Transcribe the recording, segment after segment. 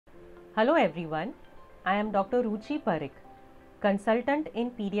Hello everyone, I am Dr. Ruchi Parikh, consultant in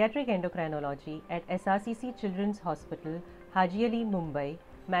Pediatric Endocrinology at SRCC Children's Hospital, Haji Ali, Mumbai,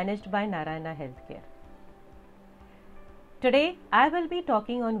 managed by Narayana Healthcare. Today, I will be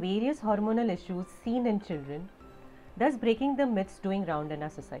talking on various hormonal issues seen in children, thus breaking the myths doing round in our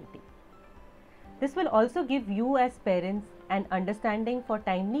society. This will also give you as parents an understanding for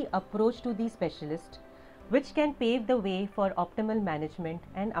timely approach to the specialist, which can pave the way for optimal management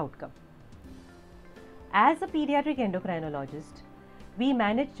and outcome. As a pediatric endocrinologist, we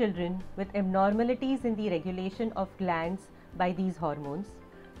manage children with abnormalities in the regulation of glands by these hormones,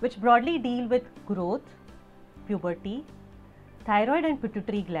 which broadly deal with growth, puberty, thyroid and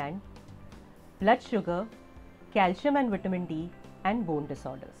pituitary gland, blood sugar, calcium and vitamin D, and bone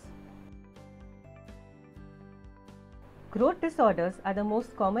disorders. Growth disorders are the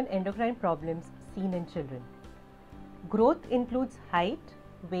most common endocrine problems seen in children. Growth includes height,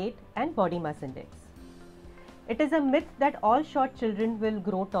 weight, and body mass index. It is a myth that all short children will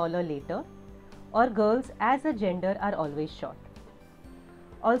grow taller later, or girls as a gender are always short.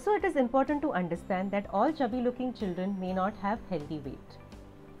 Also, it is important to understand that all chubby looking children may not have healthy weight.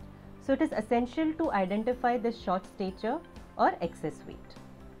 So, it is essential to identify the short stature or excess weight.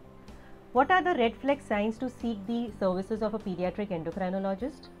 What are the red flag signs to seek the services of a pediatric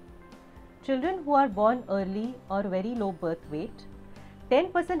endocrinologist? Children who are born early or very low birth weight,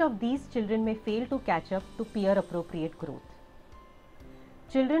 10% of these children may fail to catch up to peer appropriate growth.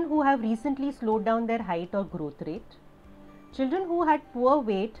 Children who have recently slowed down their height or growth rate. Children who had poor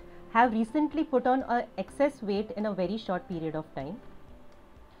weight have recently put on excess weight in a very short period of time.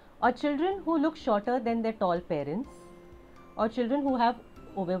 Or children who look shorter than their tall parents. Or children who have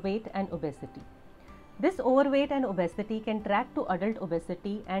overweight and obesity. This overweight and obesity can track to adult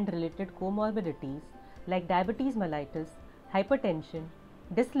obesity and related comorbidities like diabetes mellitus, hypertension,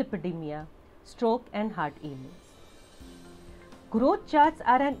 dyslipidemia, stroke, and heart ailments. Growth charts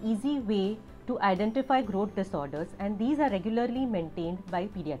are an easy way to identify growth disorders, and these are regularly maintained by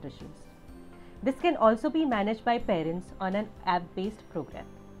pediatricians. This can also be managed by parents on an app-based program.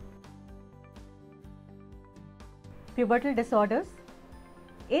 Pubertal disorders.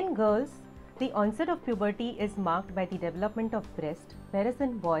 In girls, the onset of puberty is marked by the development of breast, whereas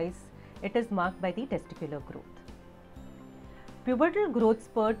in boys, it is marked by the testicular growth. Pubertal growth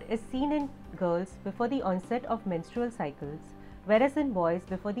spurt is seen in girls before the onset of menstrual cycles, whereas in boys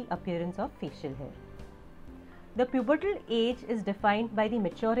before the appearance of facial hair. The pubertal age is defined by the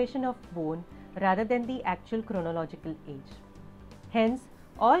maturation of bone rather than the actual chronological age. Hence,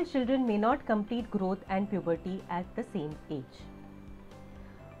 all children may not complete growth and puberty at the same age.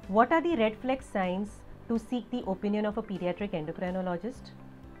 What are the red flag signs to seek the opinion of a pediatric endocrinologist?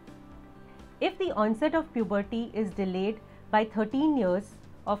 If the onset of puberty is delayed by 13 years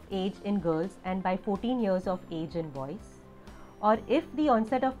of age in girls and by 14 years of age in boys, or if the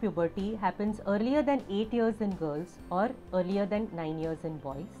onset of puberty happens earlier than 8 years in girls or earlier than 9 years in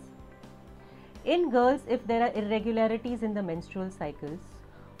boys. In girls, if there are irregularities in the menstrual cycles,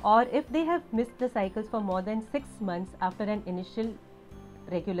 or if they have missed the cycles for more than 6 months after an initial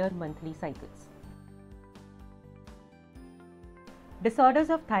regular monthly cycles. Disorders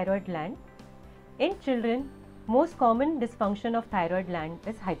of thyroid gland. In children, most common dysfunction of thyroid gland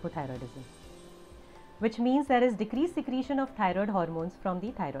is hypothyroidism, which means there is decreased secretion of thyroid hormones from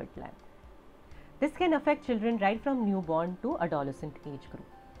the thyroid gland. This can affect children right from newborn to adolescent age group.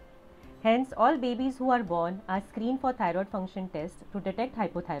 Hence, all babies who are born are screened for thyroid function tests to detect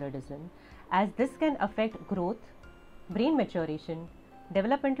hypothyroidism, as this can affect growth, brain maturation,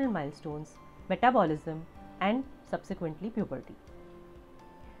 developmental milestones, metabolism, and subsequently puberty.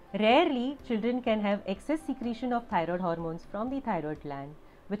 Rarely, children can have excess secretion of thyroid hormones from the thyroid gland,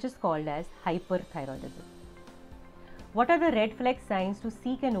 which is called as hyperthyroidism. What are the red flag signs to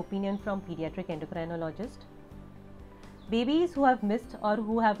seek an opinion from pediatric endocrinologist? Babies who have missed or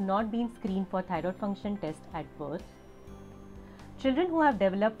who have not been screened for thyroid function test at birth. Children who have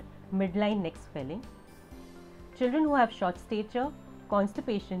developed midline neck swelling. Children who have short stature,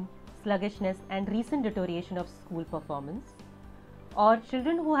 constipation, sluggishness, and recent deterioration of school performance, or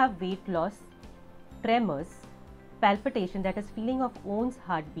children who have weight loss, tremors, palpitation, that is feeling of one's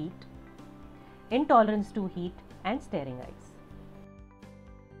heartbeat, intolerance to heat, and staring eyes.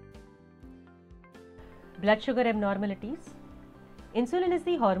 Blood sugar abnormalities. Insulin is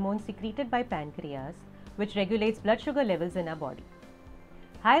the hormone secreted by pancreas which regulates blood sugar levels in our body.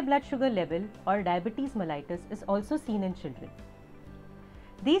 High blood sugar level or diabetes mellitus is also seen in children.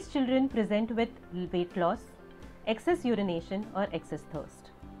 These children present with weight loss, excess urination, or excess thirst.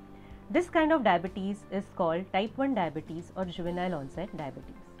 This kind of diabetes is called type 1 diabetes or juvenile onset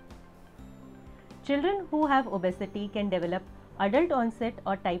diabetes. Children who have obesity can develop adult onset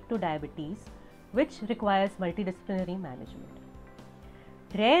or type 2 diabetes, which requires multidisciplinary management.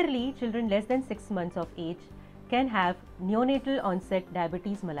 Rarely, children less than 6 months of age can have neonatal onset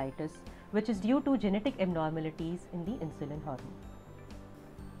diabetes mellitus, which is due to genetic abnormalities in the insulin hormone.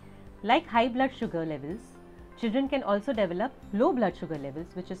 Like high blood sugar levels, children can also develop low blood sugar levels,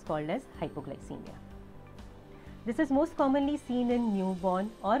 which is called as hypoglycemia. This is most commonly seen in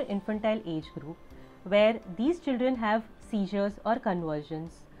newborn or infantile age group, where these children have seizures or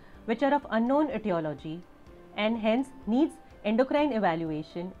convulsions which are of unknown etiology and hence needs endocrine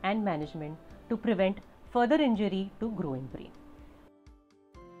evaluation and management to prevent further injury to growing brain.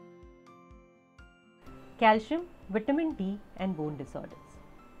 Calcium, vitamin D and bone disorders.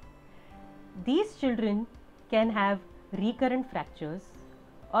 These children can have recurrent fractures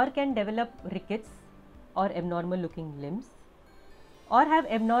or can develop rickets or abnormal looking limbs, or have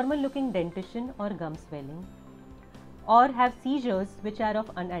abnormal looking dentition or gum swelling, or have seizures which are of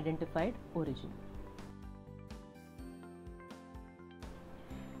unidentified origin.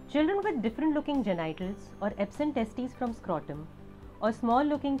 Children with different looking genitals or absent testes from scrotum or small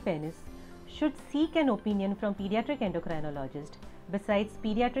looking penis should seek an opinion from pediatric endocrinologist besides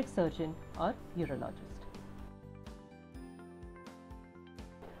pediatric surgeon or urologist.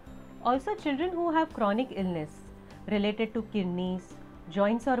 Also, children who have chronic illness related to kidneys,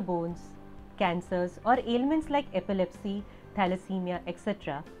 joints or bones, cancers or ailments like epilepsy, thalassemia,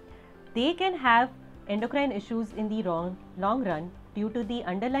 etc., they can have endocrine issues in the long run due to the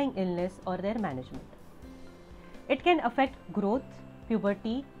underlying illness or their management. It can affect growth,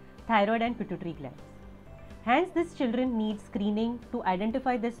 puberty, thyroid and pituitary glands. Hence, these children need screening to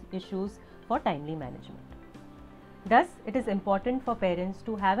identify these issues for timely management. Thus, it is important for parents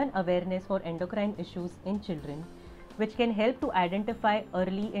to have an awareness for endocrine issues in children, which can help to identify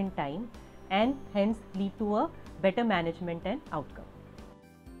early in time and hence lead to a better management and outcome.